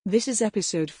This is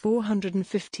episode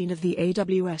 415 of the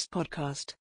AWS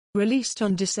podcast, released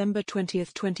on December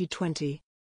 20th, 2020.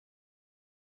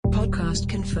 Podcast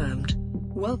confirmed.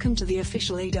 Welcome to the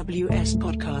official AWS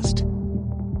podcast.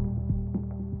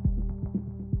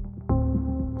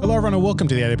 Hello everyone and welcome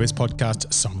to the AWS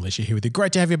podcast. Simon Leisure here with you.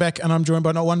 Great to have you back, and I'm joined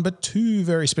by not one but two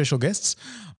very special guests.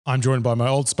 I'm joined by my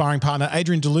old sparring partner,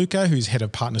 Adrian DeLuca, who's Head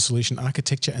of Partner Solution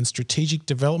Architecture and Strategic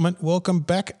Development. Welcome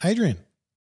back, Adrian.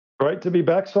 Great to be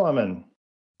back, Simon.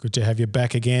 Good to have you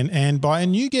back again. And by a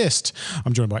new guest,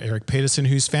 I'm joined by Eric Peterson,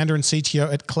 who's founder and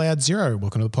CTO at Cloud Zero.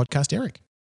 Welcome to the podcast, Eric.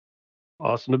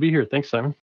 Awesome to be here. Thanks,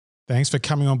 Simon. Thanks for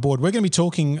coming on board. We're going to be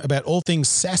talking about all things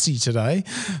SaaS today,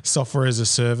 software as a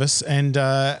service. And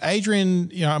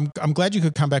Adrian, I'm glad you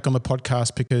could come back on the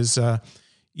podcast because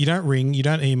you don't ring, you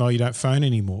don't email, you don't phone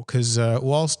anymore. Because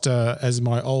whilst as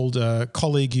my old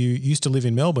colleague, you used to live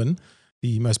in Melbourne,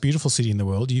 the most beautiful city in the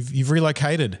world, you've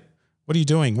relocated. What are you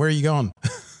doing? Where are you going?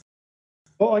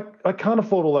 Well, I can't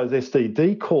afford all those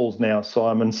STD calls now,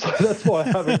 Simon, so that's why I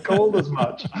haven't called as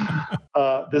much.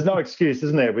 There's no excuse,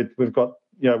 isn't there? We've got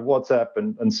WhatsApp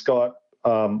and Skype.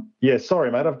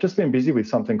 Sorry, mate. I've just been busy with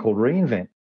something called reInvent.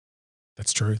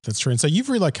 That's true. And so you've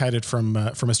relocated from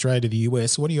Australia to the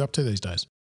US. What are you up to these days?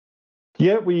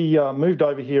 Yeah, we moved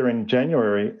over here in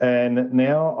January, and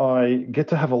now I get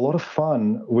to have a lot of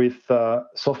fun with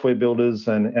software builders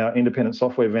and our independent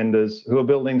software vendors who are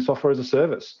building software as a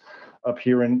service up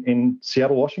here in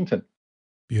Seattle, Washington.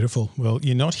 Beautiful. Well,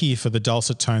 you're not here for the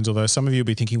dulcet tones, although some of you will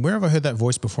be thinking, where have I heard that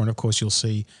voice before? And of course, you'll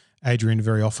see Adrian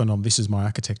very often on This Is My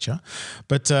Architecture.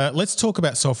 But let's talk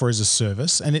about software as a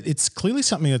service. And it's clearly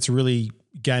something that's really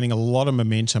gaining a lot of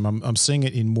momentum. I'm seeing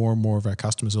it in more and more of our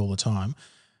customers all the time.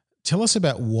 Tell us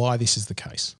about why this is the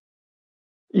case.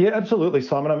 Yeah, absolutely,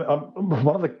 Simon.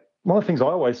 One of the things I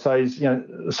always say is,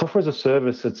 software as a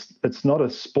service, it's not a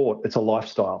sport, it's a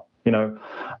lifestyle,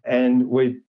 and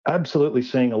we're absolutely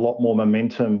seeing a lot more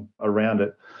momentum around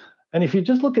it. And if you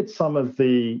just look at some of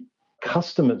the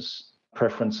customers'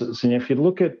 preferences, and if you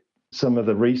look at some of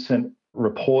the recent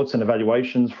reports and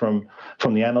evaluations from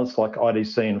the analysts like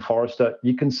IDC and Forrester,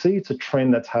 you can see it's a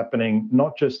trend that's happening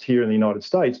not just here in the United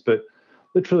States, but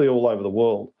literally all over the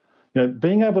world.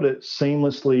 Being able to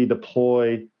seamlessly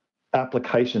deploy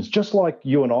applications, just like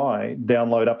you and I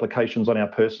download applications on our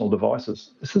personal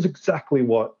devices. This is exactly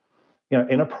what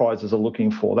enterprises are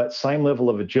looking for, that same level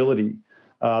of agility,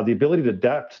 the ability to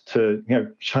adapt to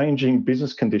changing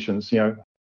business conditions.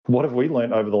 What have we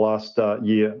learned over the last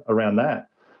year around that?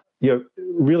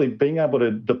 Really being able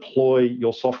to deploy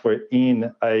your software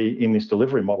in this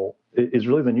delivery model is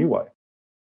really the new way.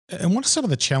 And what are some of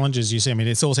the challenges you see? I mean,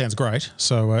 it all sounds great.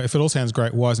 So if it all sounds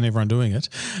great, why isn't everyone doing it?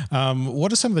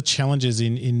 What are some of the challenges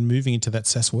in moving into that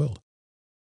SaaS world?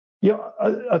 Yeah,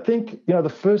 I think, the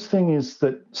first thing is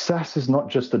that SaaS is not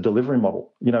just a delivery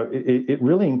model. It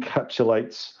really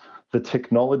encapsulates the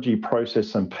technology,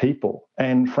 process, and people.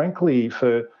 And frankly,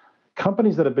 for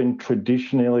companies that have been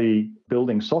traditionally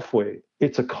building software,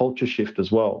 it's a culture shift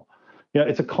as well.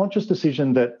 It's a conscious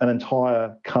decision that an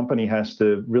entire company has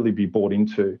to really be bought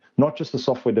into, not just the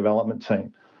software development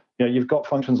team. You've got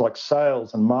functions like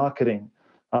sales and marketing,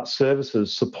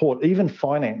 services, support, even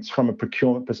finance from a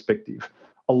procurement perspective.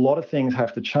 A lot of things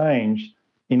have to change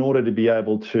in order to be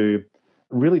able to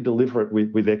really deliver it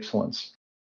with excellence.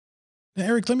 Now,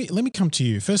 Eric, let me come to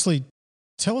you. Firstly,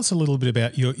 tell us a little bit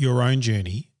about your own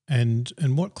journey and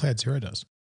what Cloud Zero does.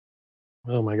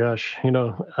 Oh my gosh,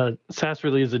 SaaS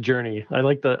really is a journey. I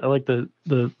like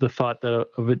the thought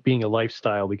of it being a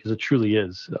lifestyle, because it truly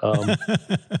is.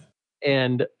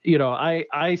 And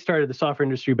I started the software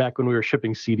industry back when we were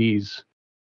shipping CDs,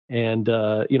 and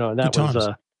and that was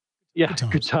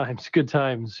good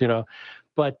times.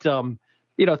 But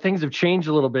things have changed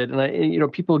a little bit,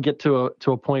 and people get to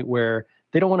a point where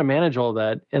they don't want to manage all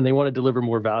that, and they want to deliver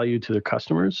more value to their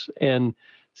customers. And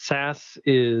SaaS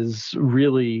is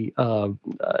really,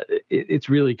 it's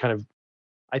really kind of,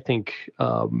 I think,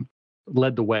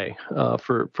 led the way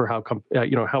for how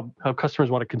how customers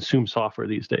want to consume software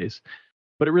these days.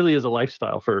 But it really is a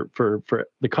lifestyle for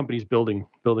the companies building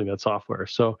that software.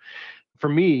 So for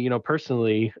me,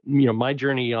 personally, my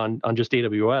journey on just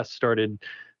AWS started,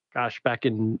 back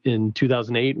in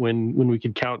 2008 when we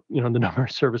could count the number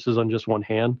of services on just one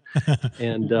hand,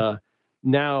 and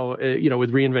now,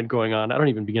 with reInvent going on, I don't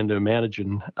even begin to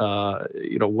imagine,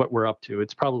 what we're up to.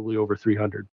 It's probably over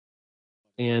 300.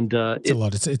 And it's a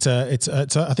lot. It's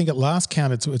I think at last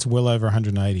count, it's well over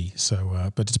 180.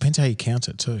 So, but it depends how you count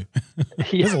it too.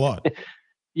 There's a lot.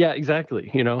 Yeah,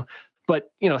 exactly.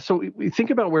 But so we think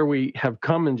about where we have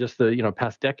come in just the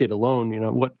past decade alone.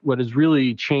 What has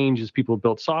really changed as people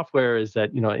build software is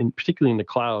that particularly in the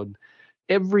cloud,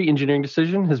 every engineering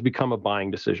decision has become a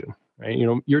buying decision, right?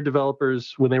 Your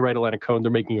developers, when they write a line of code,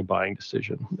 they're making a buying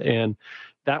decision, and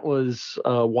that was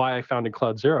why I founded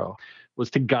CloudZero, was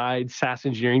to guide SaaS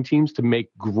engineering teams to make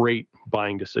great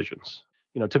buying decisions.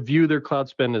 To view their cloud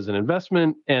spend as an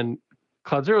investment, and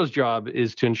CloudZero's job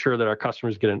is to ensure that our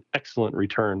customers get an excellent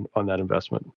return on that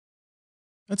investment.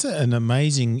 That's an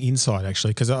amazing insight,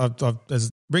 actually, because I've, as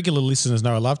regular listeners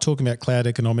know, I love talking about cloud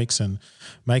economics and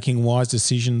making wise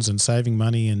decisions and saving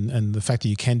money, and the fact that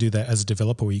you can do that as a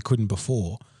developer where you couldn't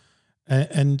before.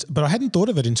 But I hadn't thought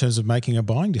of it in terms of making a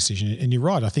buying decision. And you're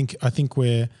right. I think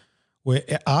we're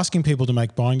asking people to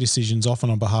make buying decisions often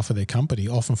on behalf of their company,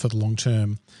 often for the long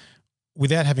term,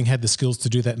 without having had the skills to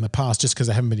do that in the past, just because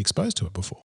they haven't been exposed to it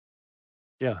before.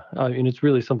 Yeah, I mean, it's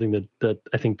really something that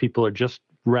I think people are just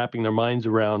wrapping their minds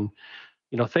around.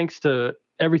 Thanks to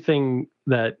everything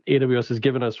that AWS has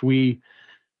given us, we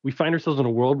find ourselves in a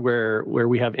world where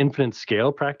we have infinite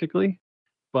scale practically,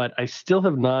 but I still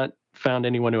have not found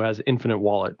anyone who has infinite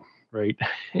wallet, right?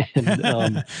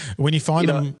 And, when you find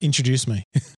them, introduce me.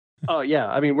 Oh yeah,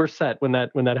 I mean, we're set when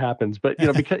that happens. But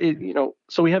because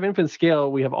so we have infinite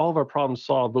scale, we have all of our problems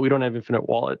solved, but we don't have infinite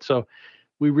wallet. So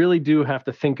we really do have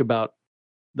to think about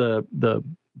the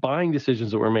buying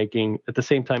decisions that we're making at the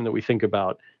same time that we think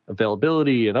about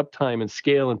availability and uptime and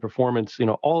scale and performance.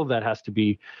 All of that has to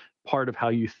be part of how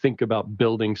you think about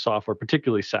building software,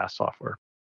 particularly SaaS software.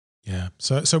 Yeah.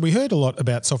 So we heard a lot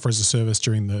about software as a service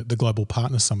during the Global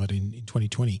Partner Summit in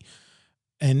 2020.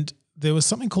 And there was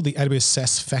something called the AWS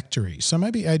SaaS Factory. So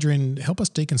maybe, Adrian, help us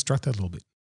deconstruct that a little bit.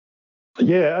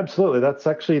 Yeah, absolutely. That's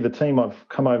actually the team I've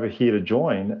come over here to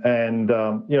join. And,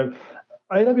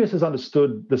 AWS has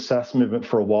understood the SaaS movement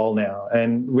for a while now,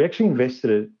 and we actually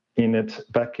invested in it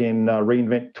back in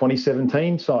reInvent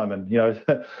 2017, Simon.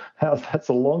 That's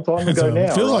a long time ago now.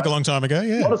 It feels right? like a long time ago,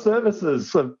 yeah. A lot of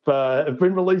services have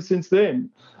been released since then.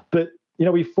 But,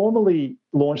 we formally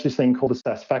launched this thing called the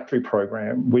SaaS Factory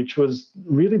program, which was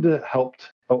really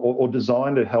or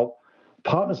designed to help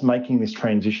partners making this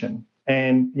transition.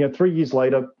 And, 3 years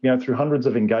later, through hundreds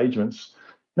of engagements,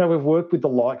 we've worked with the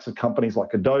likes of companies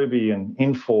like Adobe and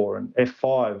Infor and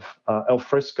F5,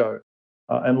 Alfresco,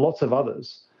 and lots of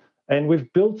others. And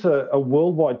we've built a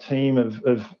worldwide team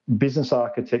of business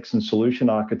architects and solution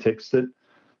architects that,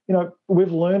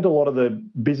 we've learned a lot of the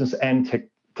business and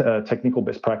technical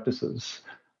best practices.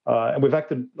 And we've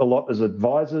acted a lot as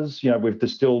advisors. We've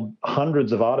distilled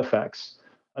hundreds of artifacts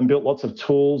and built lots of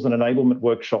tools and enablement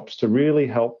workshops to really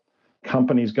help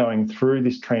companies going through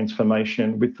this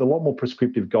transformation with a lot more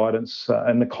prescriptive guidance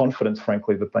and the confidence,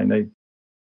 frankly, that they need.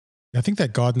 I think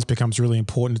that guidance becomes really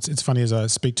important. It's funny, as I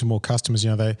speak to more customers,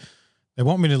 they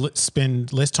want me to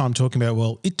spend less time talking about,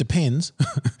 well, it depends,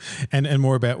 and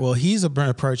more about, well, here's an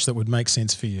approach that would make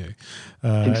sense for you.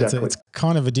 Exactly. It's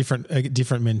kind of a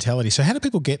different mentality. So how do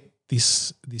people get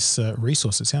this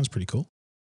resource? It sounds pretty cool.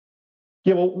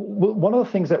 Yeah, well, one of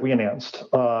the things that we announced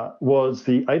was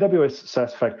the AWS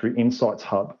SaaS Factory Insights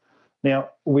Hub. Now,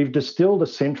 we've distilled a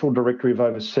central directory of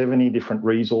over 70 different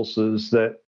resources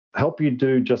that help you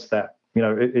do just that.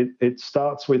 It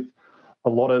starts with a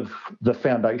lot of the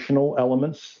foundational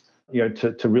elements,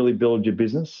 to really build your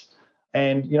business.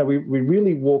 And, we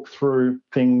really walk through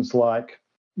things like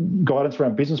guidance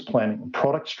around business planning,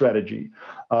 product strategy,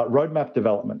 roadmap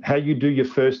development, how you do your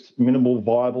first minimal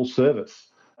viable service.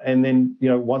 And then,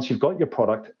 once you've got your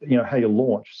product, how you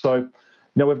launch. So,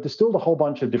 we've distilled a whole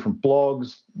bunch of different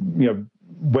blogs,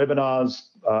 webinars,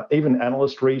 even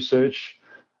analyst research,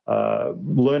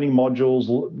 learning modules,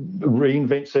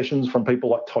 reInvent sessions from people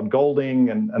like Todd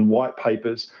Golding and white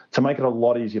papers to make it a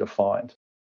lot easier to find.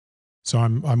 So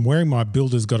I'm wearing my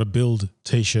Builder's Got to Build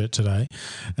t-shirt today.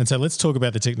 And so let's talk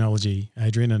about the technology,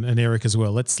 Adrian, and Eric as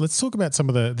well. Let's talk about some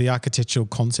of the architectural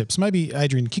concepts. Maybe,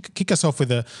 Adrian, kick us off with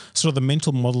the sort of the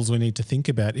mental models we need to think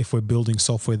about if we're building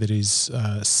software that is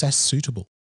SaaS suitable.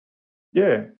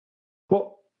 Yeah.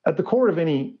 Well, at the core of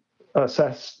any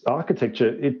SaaS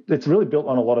architecture, it's really built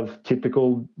on a lot of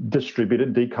typical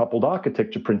distributed, decoupled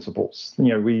architecture principles.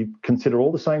 We consider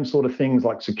all the same sort of things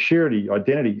like security,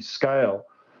 identity, scale,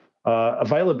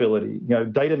 availability,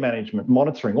 data management,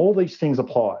 monitoring, all these things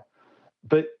apply.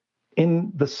 But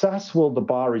in the SaaS world, the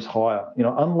bar is higher.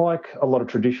 Unlike a lot of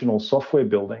traditional software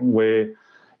building where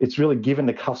it's really given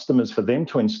to customers for them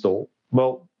to install,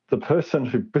 well, the person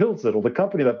who builds it or the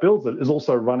company that builds it is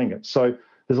also running it. So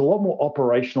there's a lot more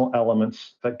operational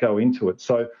elements that go into it.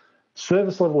 So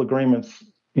service level agreements,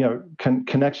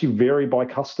 can actually vary by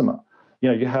customer.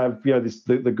 You have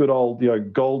the good old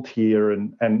gold tier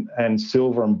and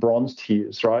silver and bronze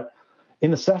tiers, right?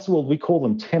 In the SaaS world, we call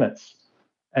them tenants.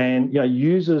 And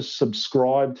users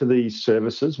subscribe to these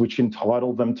services, which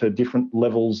entitle them to different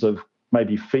levels of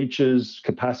maybe features,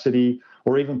 capacity,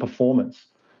 or even performance.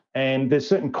 And there's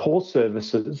certain core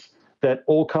services that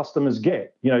all customers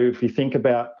get. If you think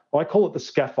about, I call it the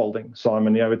scaffolding,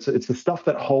 Simon. It's the stuff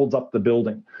that holds up the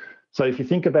building. So if you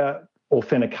think about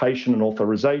authentication and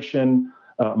authorization,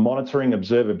 monitoring,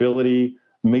 observability,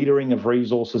 metering of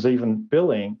resources, even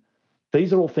billing,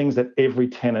 these are all things that every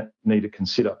tenant need to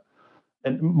consider.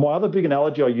 And my other big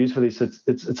analogy I use for this,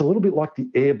 it's a little bit like the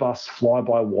Airbus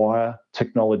fly-by-wire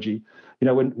technology.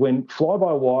 When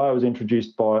fly-by-wire was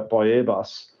introduced by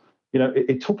Airbus,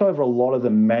 it took over a lot of the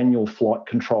manual flight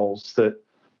controls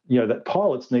that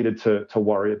pilots needed to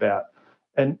worry about.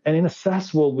 And in a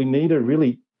SaaS world, we need to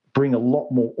really bring a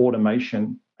lot more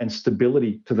automation and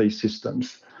stability to these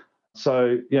systems.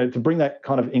 So, to bring that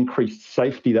kind of increased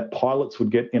safety that pilots would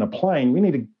get in a plane, we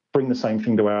need to bring the same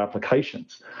thing to our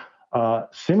applications.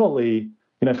 Similarly,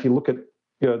 if you look at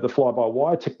the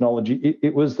fly-by-wire technology,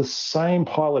 it was the same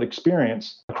pilot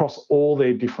experience across all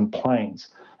their different planes.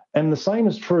 And the same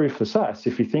is true for SaaS.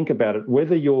 If you think about it,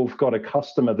 whether you've got a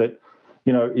customer that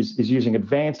is using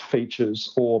advanced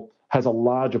features or has a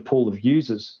larger pool of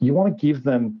users, you want to give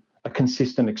them a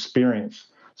consistent experience.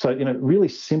 So really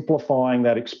simplifying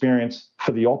that experience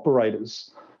for the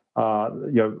operators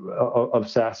of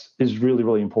SaaS is really,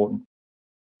 really important.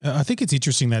 I think it's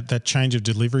interesting that change of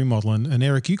delivery model, and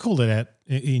Eric, you called it out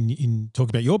in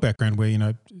talking about your background,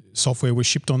 where software was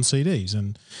shipped on CDs,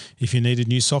 and if you needed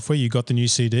new software, you got the new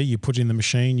CD, you put it in the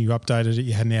machine, you updated it,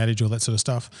 you had an outage, all that sort of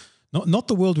stuff. Not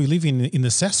the world we live in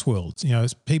the SaaS world.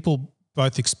 People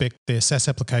both expect their SaaS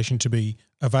application to be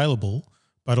available,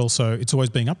 but also it's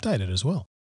always being updated as well.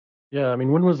 Yeah, I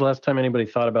mean, when was the last time anybody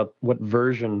thought about what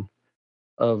version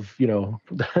of the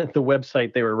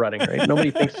website they were running? Right?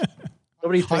 Nobody thinks.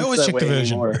 Nobody thinks I always check the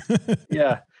version. Anymore.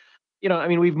 Yeah. I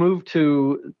mean, we've moved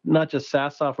to not just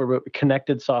SaaS software, but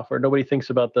connected software. Nobody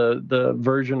thinks about the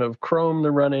version of Chrome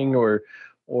they're running or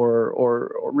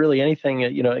really anything,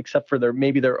 except for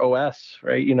their OS,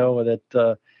 right?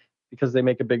 That because they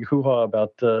make a big hoo-ha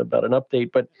about an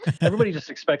update, but everybody just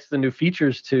expects the new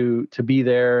features to be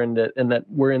there, and that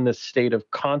we're in this state of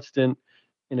constant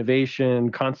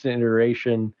innovation, constant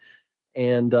iteration,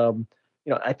 and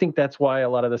I think that's why a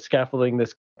lot of the scaffolding,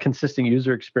 this consistent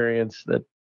user experience that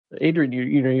Adrian,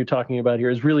 you're talking about here,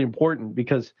 is really important,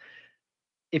 because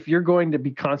if you're going to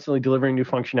be constantly delivering new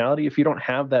functionality, if you don't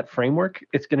have that framework,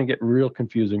 it's going to get real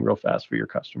confusing real fast for your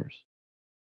customers.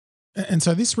 And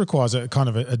so this requires a kind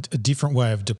of a different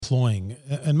way of deploying.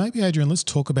 And maybe, Adrian, let's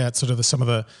talk about sort of some of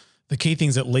the key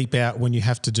things that leap out when you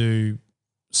have to do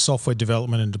software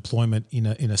development and deployment in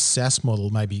a SaaS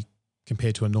model, maybe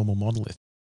compared to a normal monolith.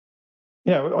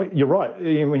 You're right.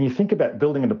 When you think about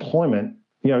building a deployment,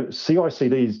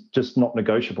 CI/CD is just not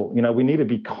negotiable. We need to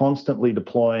be constantly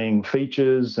deploying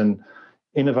features and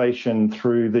innovation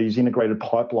through these integrated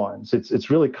pipelines. It's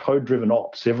really code-driven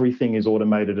ops. Everything is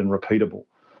automated and repeatable.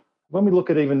 When we look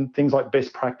at even things like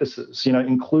best practices,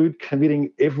 include committing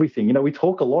everything. We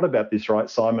talk a lot about this, right,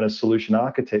 Simon, as solution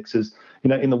architects, is,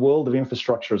 in the world of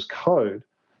infrastructure as code,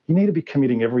 you need to be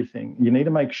committing everything. You need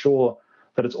to make sure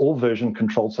that it's all version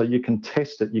controlled so you can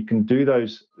test it. You can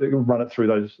run it through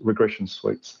those regression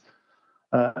suites.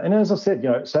 And as I said,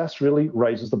 SaaS really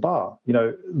raises the bar.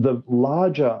 The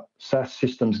larger SaaS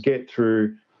systems get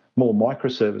through more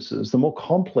microservices, the more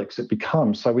complex it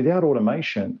becomes. So without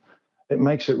automation, it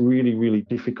makes it really, really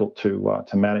difficult to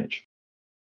manage.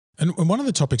 And one of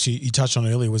the topics you touched on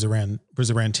earlier was around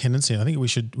tenancy. I think we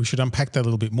should unpack that a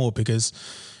little bit more, because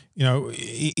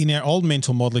in our old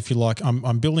mental model, if you like,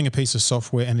 I'm building a piece of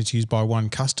software and it's used by one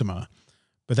customer,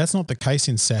 but that's not the case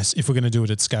in SaaS if we're going to do it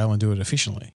at scale and do it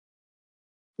efficiently.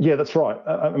 Yeah, that's right.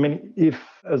 I mean, if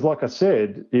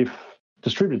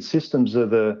distributed systems are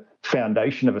the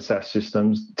foundation of a SaaS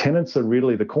systems, tenants are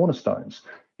really the cornerstones.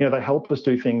 They help us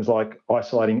do things like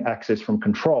isolating access from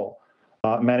control,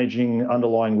 managing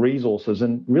underlying resources,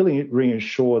 and really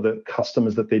reassure that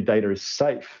customers that their data is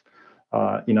safe,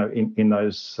 in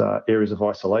those areas of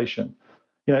isolation.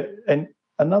 And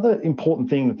another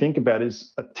important thing to think about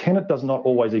is a tenant does not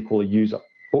always equal a user,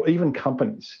 or even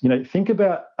companies. Think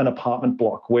about an apartment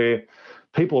block where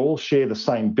people all share the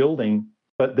same building,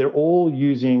 but they're all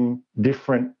using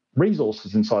different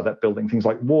resources inside that building, things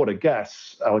like water,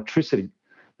 gas, electricity.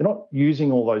 They're not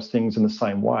using all those things in the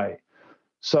same way.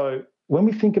 So when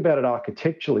we think about it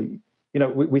architecturally,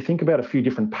 we think about a few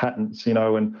different patterns,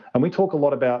 and we talk a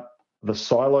lot about the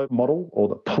silo model or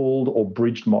the pooled or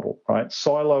bridged model, right?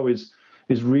 Silo is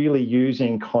really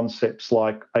using concepts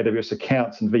like AWS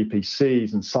accounts and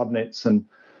VPCs and subnets and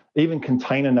even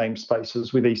container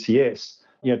namespaces with ECS,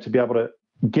 to be able to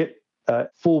get a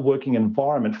full working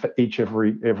environment for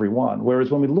every one. Whereas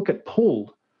when we look at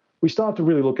pooled, we start to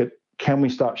really look at, can we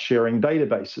start sharing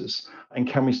databases and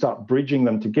can we start bridging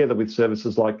them together with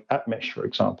services like AppMesh, for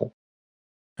example?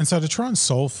 And so to try and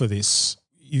solve for this,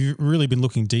 you've really been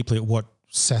looking deeply at what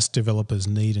SaaS developers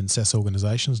need and SaaS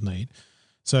organizations need.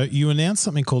 So you announced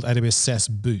something called AWS SaaS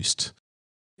Boost.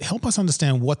 Help us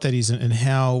understand what that is and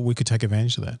how we could take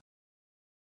advantage of that.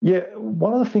 Yeah,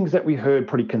 one of the things that we heard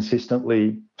pretty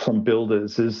consistently from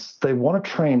builders is they want to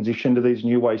transition to these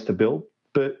new ways to build,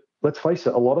 but let's face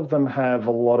it, a lot of them have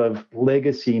a lot of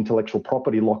legacy intellectual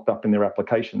property locked up in their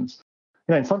applications.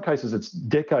 In some cases, it's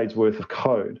decades worth of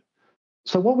code.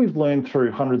 So what we've learned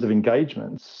through hundreds of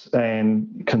engagements and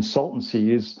consultancy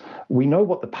is we know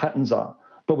what the patterns are,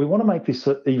 but we want to make this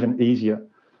even easier.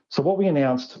 So what we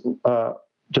announced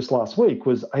just last week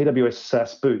was AWS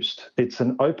SaaS Boost. It's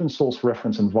an open source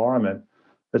reference environment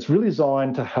that's really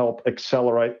designed to help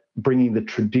accelerate bringing the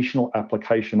traditional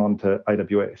application onto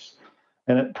AWS.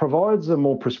 And it provides a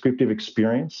more prescriptive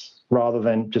experience rather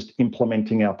than just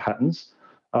implementing our patterns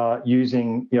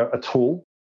using a tool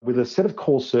with a set of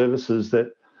core services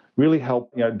that really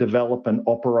help develop and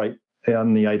operate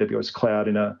on the AWS cloud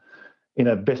in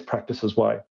a best practices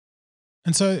way.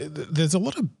 And so there's a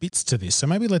lot of bits to this. So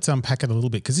maybe let's unpack it a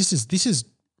little bit, because this is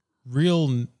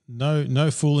real,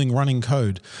 no fooling running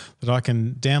code that I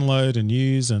can download and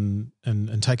use and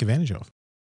take advantage of.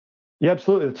 Yeah,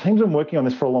 absolutely. The team's been working on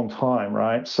this for a long time,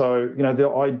 right? So, the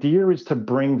idea is to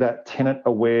bring that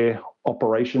tenant-aware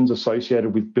operations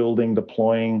associated with building,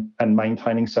 deploying, and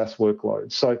maintaining SaaS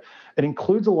workloads. So it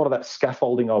includes a lot of that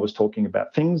scaffolding I was talking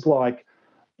about, things like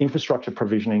infrastructure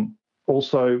provisioning,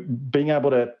 also being able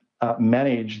to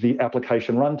manage the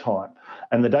application runtime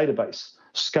and the database,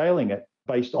 scaling it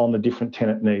based on the different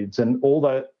tenant needs and all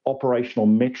the operational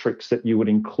metrics that you would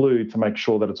include to make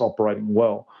sure that it's operating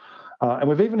well. And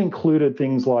we've even included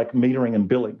things like metering and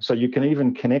billing. So you can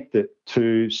even connect it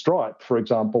to Stripe, for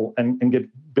example, and get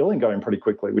billing going pretty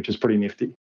quickly, which is pretty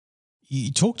nifty.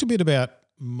 You talked a bit about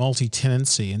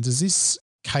multi-tenancy, and does this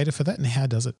cater for that, and how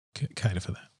does it cater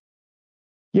for that?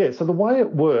 Yeah, so the way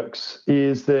it works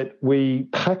is that we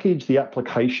package the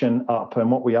application up,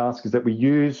 and what we ask is that we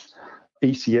use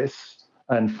ECS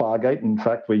and Fargate. In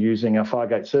fact, we're using our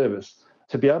Fargate service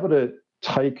to be able to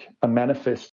take a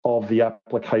manifest of the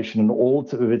application and all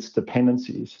of its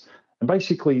dependencies and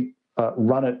basically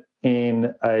run it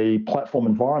in a platform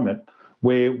environment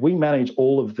where we manage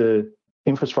all of the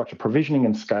infrastructure provisioning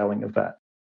and scaling of that.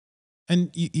 And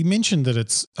you mentioned that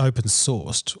it's open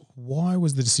sourced. Why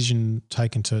was the decision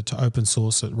taken to open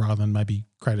source it rather than maybe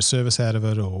create a service out of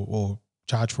it or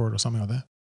charge for it or something like that?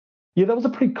 Yeah, that was a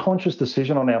pretty conscious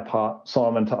decision on our part,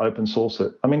 Simon, to open source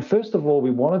it. I mean, first of all,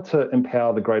 we wanted to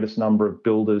empower the greatest number of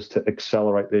builders to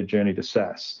accelerate their journey to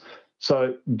SaaS.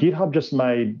 So GitHub just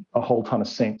made a whole ton of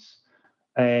sense.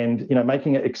 And,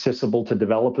 making it accessible to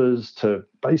developers to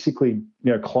basically,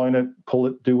 clone it, pull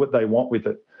it, do what they want with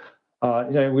it.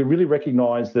 We really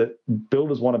recognize that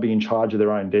builders want to be in charge of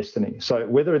their own destiny. So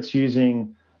whether it's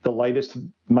using the latest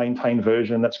maintained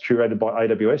version that's curated by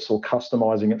AWS or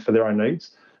customizing it for their own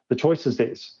needs, the choice is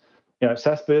theirs.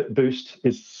 SaaS Boost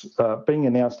is being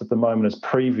announced at the moment as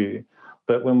preview,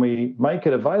 but when we make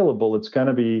it available, it's going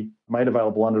to be made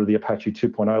available under the Apache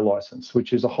 2.0 license,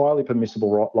 which is a highly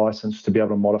permissible license to be able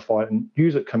to modify it and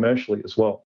use it commercially as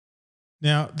well.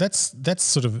 Now, that's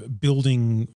sort of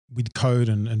building with code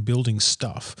and building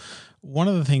stuff. One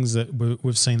of the things that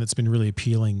we've seen that's been really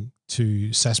appealing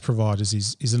to SaaS providers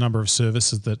is a number of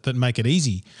services that make it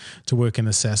easy to work in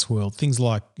the SaaS world. Things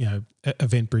like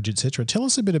EventBridge, et cetera. Tell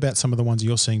us a bit about some of the ones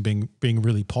you're seeing being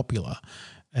really popular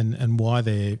and why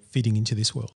they're fitting into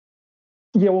this world.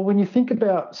 Yeah, well, when you think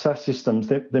about SaaS systems,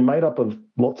 they're made up of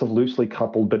lots of loosely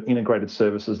coupled but integrated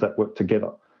services that work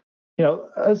together.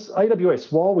 As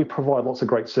AWS, while we provide lots of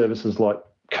great services like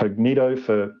Cognito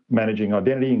for managing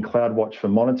identity and CloudWatch for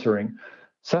monitoring,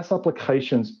 SaaS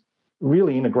applications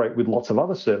really integrate with lots of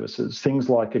other services, things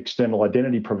like external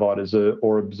identity providers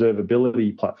or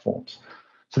observability platforms.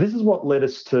 So this is what led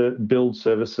us to build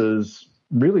services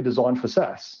really designed for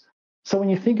SaaS. So when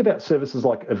you think about services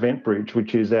like EventBridge,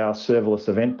 which is our serverless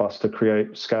event bus to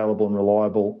create scalable and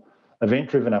reliable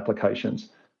event-driven applications,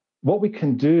 what we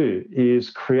can do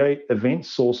is create event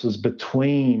sources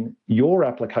between your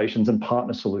applications and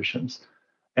partner solutions.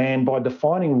 And by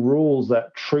defining rules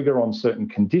that trigger on certain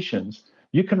conditions,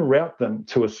 you can route them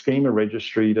to a schema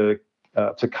registry to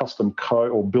to custom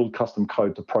code or build custom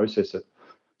code to process it.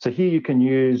 So here you can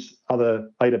use other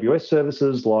AWS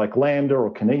services like Lambda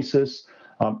or Kinesis,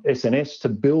 SNS to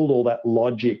build all that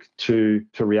logic to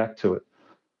react to it.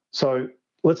 So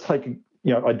let's take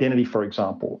identity, for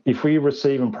example. If we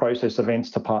receive and process events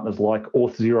to partners like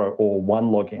Auth0 or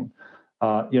OneLogin,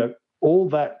 all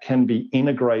that can be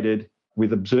integrated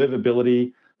with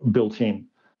observability built in.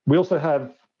 We also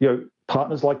have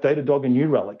partners like Datadog and New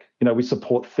Relic. We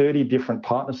support 30 different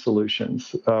partner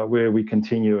solutions where we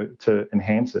continue to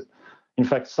enhance it. In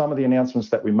fact, some of the announcements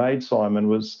that we made, Simon,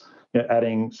 was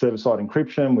adding server-side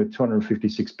encryption with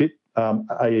 256-bit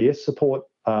AES support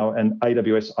and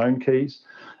AWS own keys.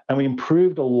 And we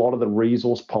improved a lot of the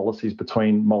resource policies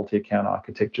between multi-account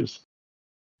architectures.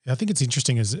 I think it's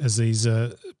interesting as these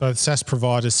both SaaS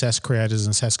providers, SaaS creators,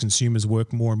 and SaaS consumers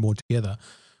work more and more together.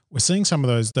 We're seeing some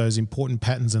of those important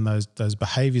patterns and those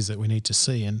behaviors that we need to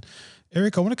see. And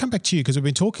Eric, I want to come back to you because we've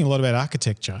been talking a lot about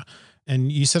architecture,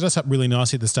 and you set us up really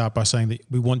nicely at the start by saying that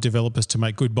we want developers to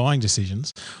make good buying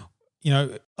decisions.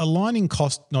 Aligning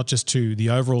cost not just to the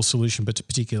overall solution but to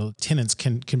particular tenants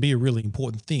can be a really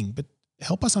important thing. But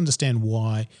help us understand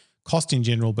why cost in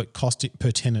general, but cost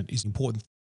per tenant is important.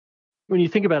 When you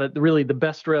think about it, really the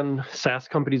best run SaaS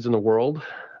companies in the world,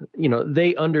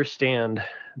 they understand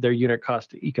their unit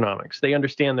cost economics. They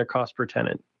understand their cost per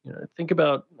tenant. Think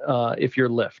about if you're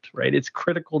Lyft, right? It's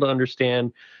critical to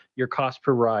understand your cost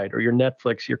per ride, or your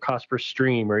Netflix, your cost per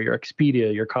stream, or your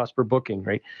Expedia, your cost per booking,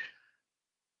 right?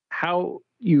 How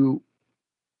you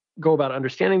go about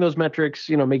understanding those metrics,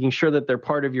 making sure that they're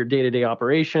part of your day-to-day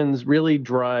operations really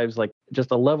drives like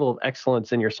just a level of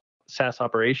excellence in your SaaS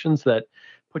operations that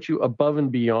put you above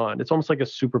and beyond. It's almost like a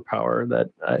superpower that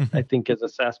I think as a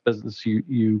SaaS business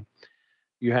you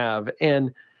have.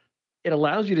 And it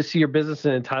allows you to see your business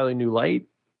in an entirely new light,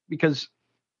 because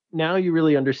now you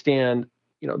really understand,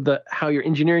 how your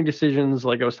engineering decisions,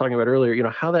 like I was talking about earlier,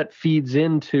 how that feeds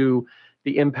into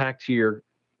the impact to your,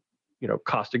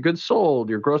 cost of goods sold,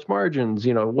 your gross margins,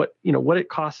 what it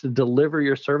costs to deliver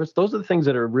your service. Those are the things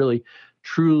that are really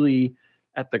truly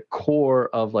at the core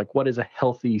of like what is a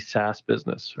healthy SaaS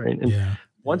business, right? And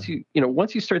once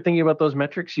you start thinking about those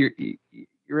metrics, you're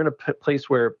in a place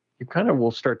where you kind of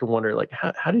will start to wonder, like,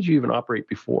 how did you even operate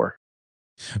before?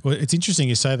 Well, it's interesting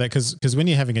you say that because when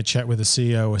you're having a chat with a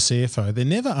CEO or CFO, they're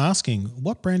never asking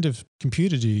what brand of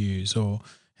computer do you use or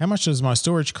how much does my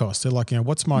storage cost. They're like,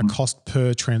 what's my cost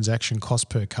per transaction, cost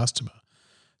per customer?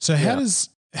 So how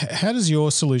does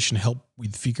your solution help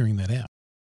with figuring that out?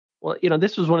 Well,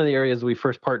 this was one of the areas we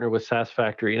first partnered with SaaS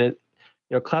Factory, and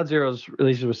CloudZero's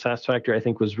relationship with SaaS Factory, I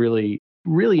think, was really,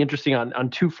 really interesting on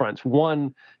two fronts.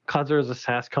 One, CloudZero is a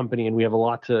SaaS company, and we have a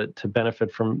lot to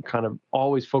benefit from kind of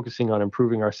always focusing on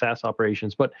improving our SaaS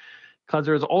operations. But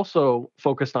CloudZero is also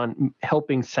focused on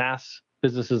helping SaaS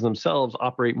businesses themselves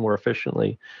operate more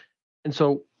efficiently. And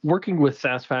so working with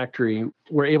SaaS Factory,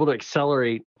 we're able to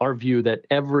accelerate our view that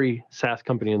every SaaS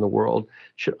company in the world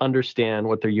should understand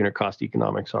what their unit cost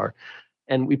economics are.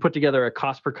 And we put together a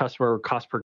cost per customer or cost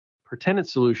per tenant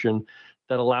solution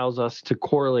that allows us to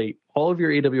correlate all of your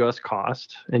AWS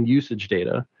cost and usage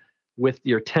data with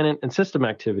your tenant and system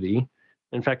activity.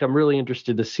 In fact, I'm really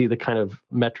interested to see the kind of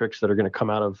metrics that are going to come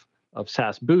out of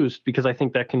SaaS Boost, because I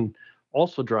think that can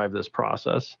also drive this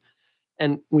process.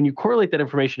 And when you correlate that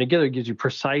information together, it gives you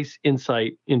precise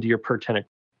insight into your per tenant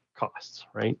costs,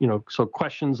 right? So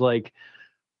questions like,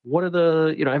 what are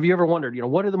the, have you ever wondered,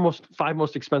 what are the five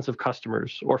most expensive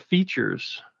customers or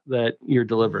features that you're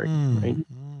delivering,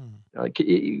 right?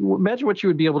 Imagine what you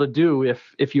would be able to do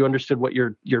if you understood what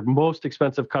your most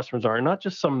expensive customers are, and not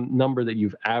just some number that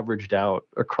you've averaged out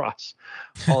across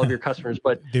all of your customers,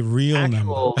 but the real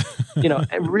actual,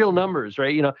 and real numbers,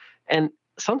 right? And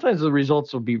sometimes the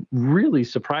results will be really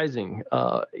surprising.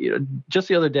 Just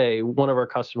the other day, one of our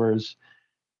customers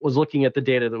was looking at the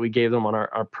data that we gave them on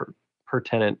our per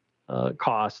tenant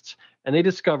costs, and they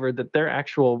discovered that their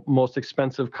actual most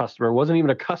expensive customer wasn't even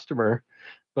a customer,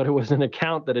 but it was an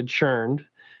account that had churned,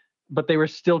 but they were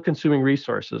still consuming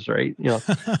resources, right?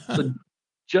 So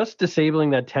just disabling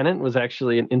that tenant was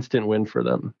actually an instant win for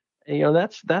them. And,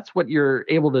 that's what you're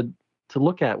able to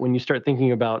look at when you start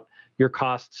thinking about your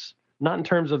costs, not in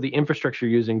terms of the infrastructure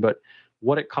you're using, but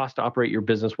what it costs to operate your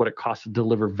business, what it costs to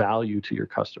deliver value to your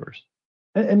customers.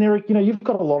 And Eric, you've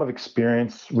got a lot of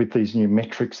experience with these new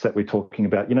metrics that we're talking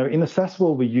about. In the SaaS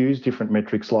world, we use different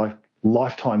metrics like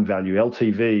lifetime value,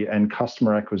 LTV, and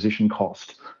customer acquisition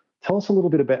cost. Tell us a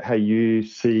little bit about how you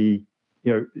see,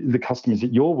 the customers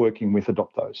that you're working with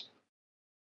adopt those.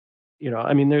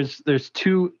 There's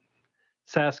two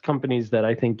SaaS companies that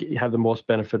I think have the most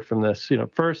benefit from this.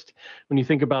 First, when you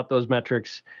think about those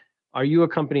metrics, are you a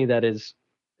company that is,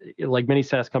 like many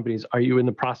SaaS companies, are you in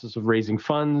the process of raising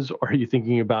funds, or are you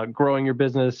thinking about growing your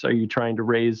business? Are you trying to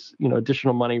raise,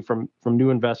 additional money from new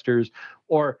investors?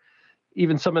 Or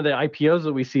even some of the IPOs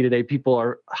that we see today, people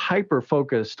are hyper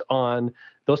focused on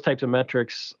those types of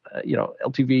metrics,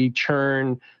 LTV,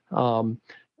 churn,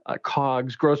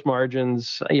 COGS, gross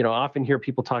margins. Often hear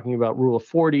people talking about rule of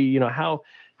 40,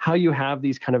 how you have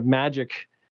these kind of magic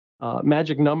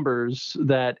numbers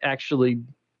that actually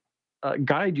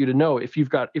guide you to know if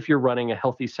you're running a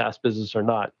healthy SaaS business or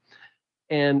not.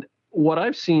 And what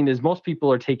I've seen is most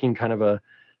people are taking kind of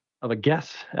a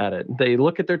guess at it. They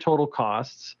look at their total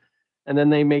costs and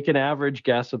then they make an average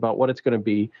guess about what it's going to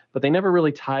be, but they never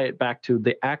really tie it back to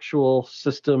the actual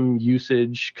system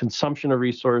usage, consumption of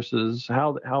resources,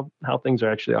 how things are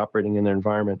actually operating in their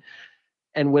environment.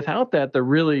 And without that, they're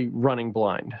really running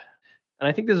blind. And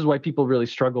I think this is why people really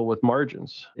struggle with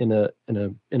margins in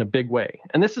a big way.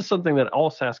 And this is something that all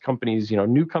SaaS companies,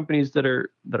 new companies that are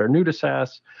new to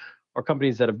SaaS, or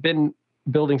companies that have been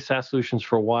building SaaS solutions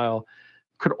for a while,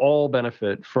 could all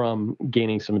benefit from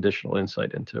gaining some additional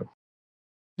insight into.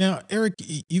 Now, Eric,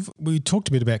 we talked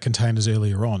a bit about containers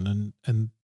earlier on, and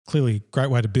clearly a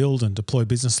great way to build and deploy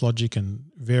business logic and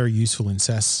very useful in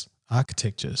SaaS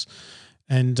architectures.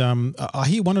 And I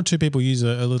hear one or two people use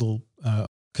a little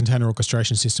container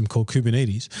orchestration system called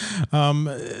Kubernetes.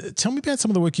 Tell me about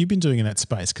some of the work you've been doing in that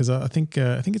space, because I think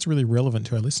it's really relevant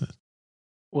to our listeners.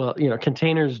 Well,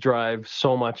 containers drive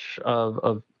so much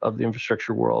of the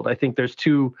infrastructure world. I think there's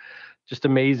two just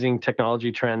amazing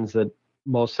technology trends that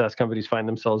most SaaS companies find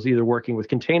themselves either working with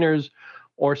containers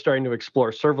or starting to explore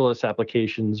serverless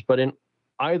applications. But in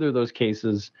either of those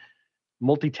cases,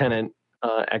 multi-tenant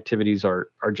activities are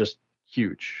just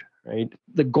huge, right?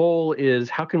 The goal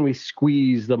is, how can we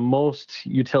squeeze the most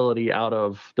utility out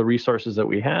of the resources that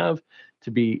we have to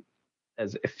be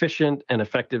as efficient and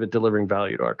effective at delivering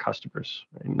value to our customers?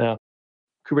 Right? Now,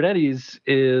 Kubernetes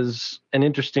is an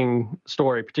interesting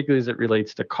story, particularly as it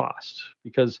relates to cost,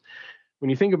 because when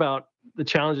you think about the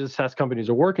challenges SaaS companies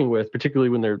are working with, particularly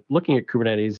when they're looking at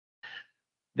Kubernetes,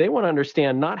 they want to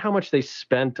understand not how much they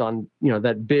spent on,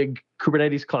 that big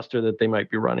Kubernetes cluster that they might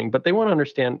be running, but they want to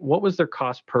understand what was their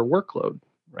cost per workload,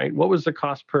 right? What was the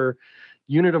cost per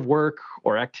unit of work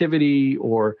or activity,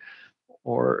 or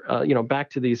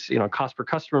back to these, cost per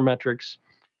customer metrics.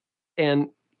 And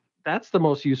that's the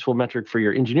most useful metric for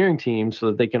your engineering team, so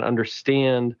that they can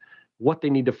understand what they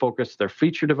need to focus their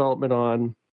feature development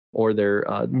on, or their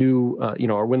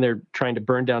or when they're trying to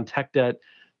burn down tech debt,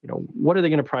 what are they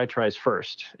going to prioritize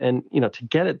first? And, to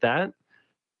get at that,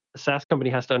 a SaaS company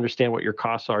has to understand what your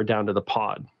costs are down to the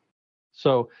pod.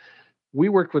 So we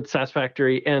worked with SaaS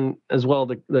Factory and as well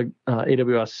the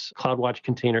AWS CloudWatch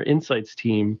Container Insights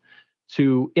team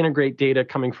to integrate data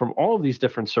coming from all of these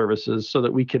different services so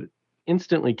that we could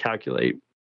instantly calculate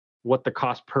what the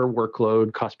cost per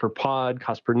workload, cost per pod,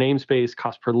 cost per namespace,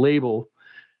 cost per label,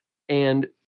 and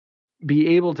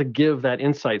be able to give that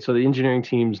insight. So the engineering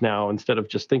teams now, instead of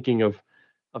just thinking of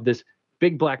this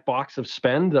big black box of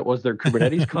spend that was their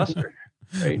Kubernetes cluster,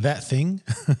 right? That thing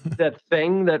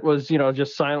that was,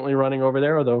 just silently running over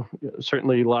there, although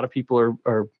certainly a lot of people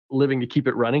are living to keep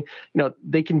it running.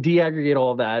 They can deaggregate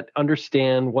all of that,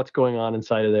 understand what's going on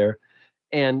inside of there.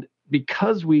 And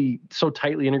because we so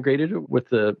tightly integrated with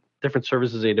the different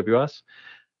services AWS,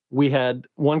 we had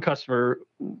one customer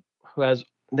who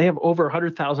they have over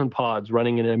 100,000 pods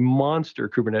running in a monster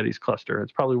Kubernetes cluster.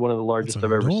 It's probably one of the largest I've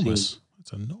ever seen.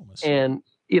 It's enormous. And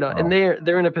wow. And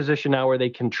they're in a position now where they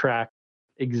can track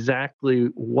exactly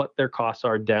what their costs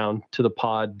are down to the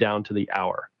pod, down to the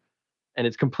hour. And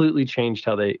it's completely changed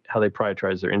how they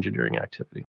prioritize their engineering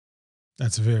activity.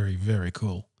 That's very, very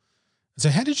cool. So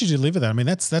how did you deliver that? I mean,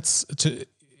 it's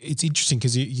interesting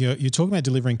because you're talking about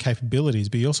delivering capabilities,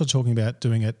 but you're also talking about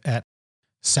doing it at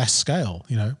SaaS scale,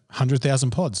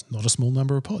 100,000 pods, not a small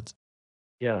number of pods.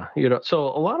 Yeah. So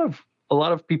a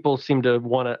lot of people seem to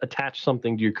want to attach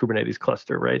something to your Kubernetes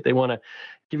cluster, right? They want to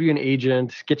give you an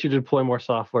agent, get you to deploy more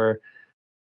software.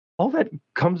 All that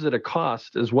comes at a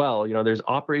cost as well. There's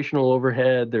operational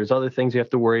overhead, there's other things you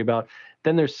have to worry about.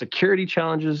 Then there's security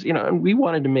challenges, and we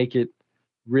wanted to make it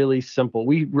really simple.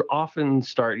 We often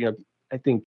start, I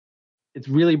think it's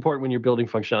really important when you're building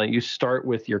functionality, you start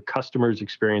with your customer's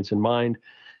experience in mind,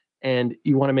 and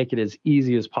you want to make it as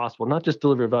easy as possible, not just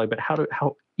deliver value, but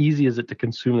how easy is it to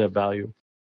consume that value?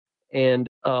 And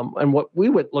what we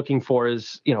were looking for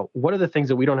is, what are the things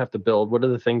that we don't have to build? What are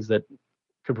the things that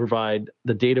could provide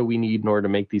the data we need in order to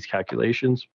make these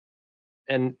calculations?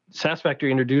 And SaaS Factory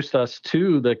introduced us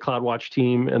to the CloudWatch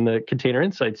team and the Container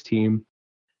Insights team,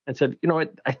 and said, you know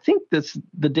what, I think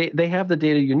they have the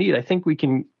data you need. I think we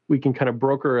can kind of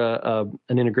broker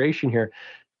an integration here,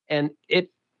 and it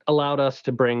allowed us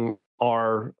to bring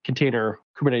our container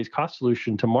Kubernetes cost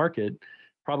solution to market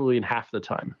probably in half the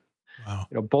time. Wow.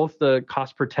 You know, both the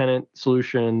cost per tenant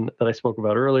solution that I spoke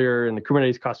about earlier and the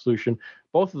Kubernetes cost solution,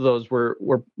 both of those were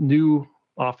new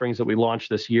offerings that we launched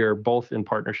this year, both in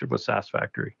partnership with SaaS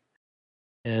Factory.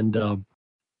 And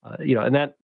you know, and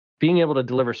that being able to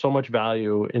deliver so much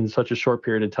value in such a short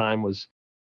period of time was,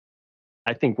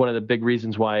 I think, one of the big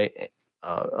reasons why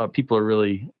people are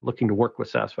really looking to work with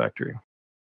SaaS Factory.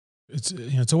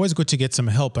 It's always good to get some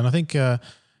help, and I think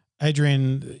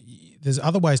Adrian, there's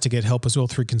other ways to get help as well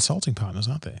through consulting partners,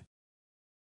 aren't there?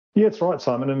 Yeah, it's right,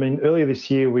 Simon. I mean, earlier this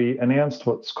year we announced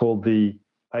what's called the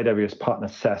AWS Partner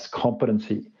SaaS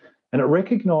Competency, and it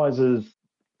recognises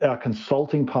our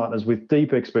consulting partners with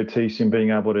deep expertise in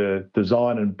being able to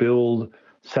design and build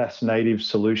SaaS native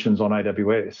solutions on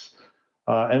AWS.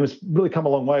 And it's really come a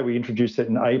long way. We introduced it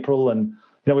in April, and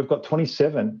we've got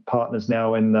 27 partners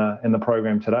now in the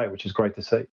program today, which is great to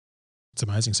see. It's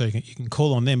amazing. So you can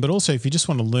call on them, but also if you just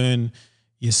want to learn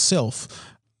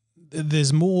yourself,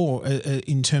 there's more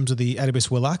in terms of the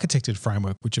AWS well-architected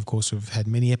framework, which of course we've had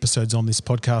many episodes on this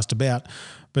podcast about,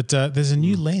 but there's a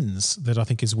new lens that I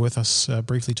think is worth us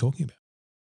briefly talking about.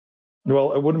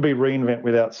 Well, it wouldn't be reInvent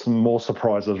without some more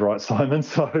surprises, right, Simon?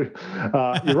 So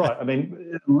you're right. I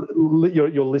mean,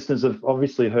 your listeners have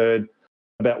obviously heard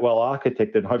about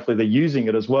well-architected. Hopefully they're using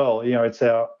it as well. It's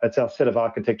our set of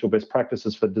architectural best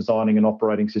practices for designing and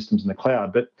operating systems in the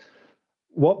cloud. But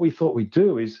what we thought we'd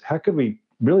do is, how could we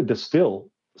really distill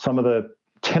some of the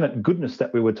tenant goodness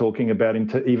that we were talking about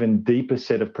into even deeper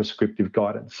set of prescriptive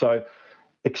guidance? So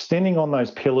extending on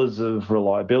those pillars of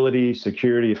reliability,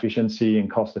 security, efficiency, and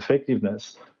cost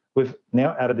effectiveness, we've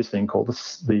now added this thing called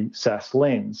the SaaS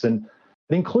lens. And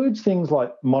it includes things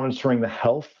like monitoring the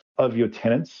health of your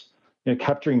tenants,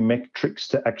 capturing metrics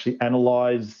to actually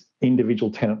analyze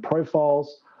individual tenant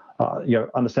profiles,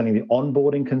 understanding the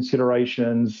onboarding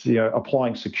considerations,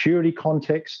 applying security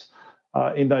context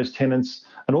in those tenants.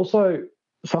 And also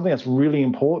something that's really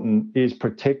important is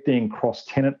protecting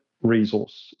cross-tenant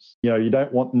resources. You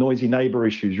don't want noisy neighbor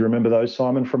issues. You remember those,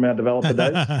 Simon, from our developer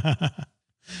days?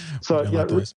 So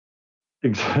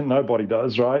nobody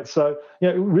does, right? So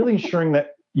really ensuring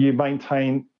that you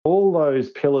maintain all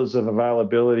those pillars of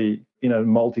availability in a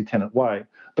multi-tenant way,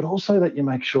 but also that you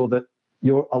make sure that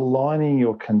you're aligning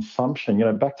your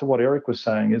consumption. Back to what Eric was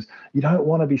saying, is you don't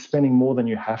want to be spending more than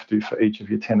you have to for each of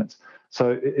your tenants.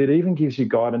 So it even gives you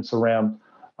guidance around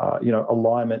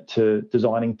alignment to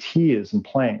designing tiers and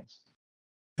plans.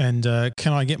 And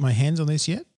can I get my hands on this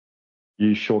yet?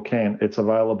 You sure can. It's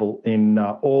available in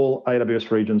all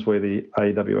AWS regions where the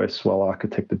AWS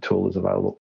well-architected tool is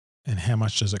available. And how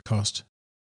much does it cost?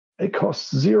 It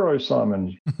costs $0,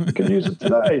 Simon. You can use it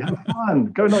today. Have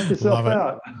fun. Go knock yourself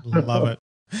out. Love it.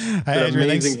 Hey, Adrian,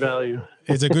 amazing value.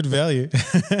 It's a good value.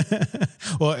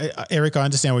 Well, Eric, I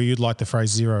understand why you'd like the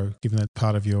phrase zero, given that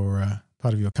part of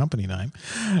your company name.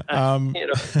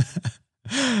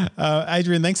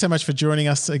 Adrian, thanks so much for joining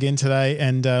us again today,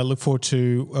 and look forward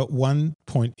to at one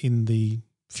point in the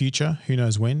future, who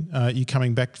knows when, you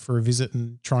coming back for a visit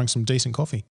and trying some decent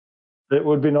coffee. It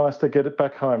would be nice to get it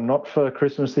back home. Not for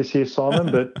Christmas this year,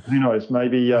 Simon, but who knows?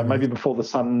 Maybe before the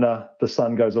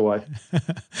sun goes away.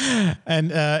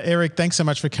 And Eric, thanks so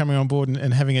much for coming on board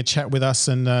and having a chat with us.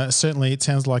 And certainly, it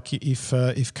sounds like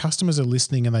if customers are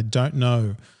listening and they don't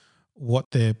know what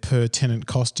their per tenant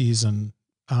cost is and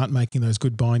aren't making those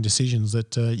good buying decisions,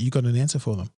 that you got an answer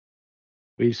for them.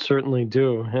 We certainly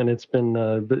do, and it's been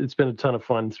a ton of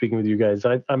fun speaking with you guys.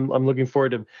 I'm looking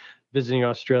forward to visiting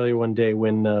Australia one day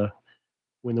when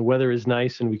the weather is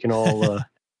nice and we can all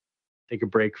take a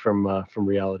break from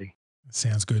reality.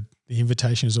 Sounds good. The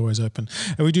invitation is always open.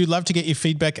 And we do love to get your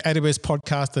feedback. AWS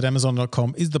podcast at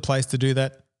amazon.com is the place to do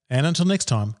that. And until next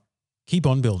time, keep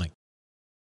on building.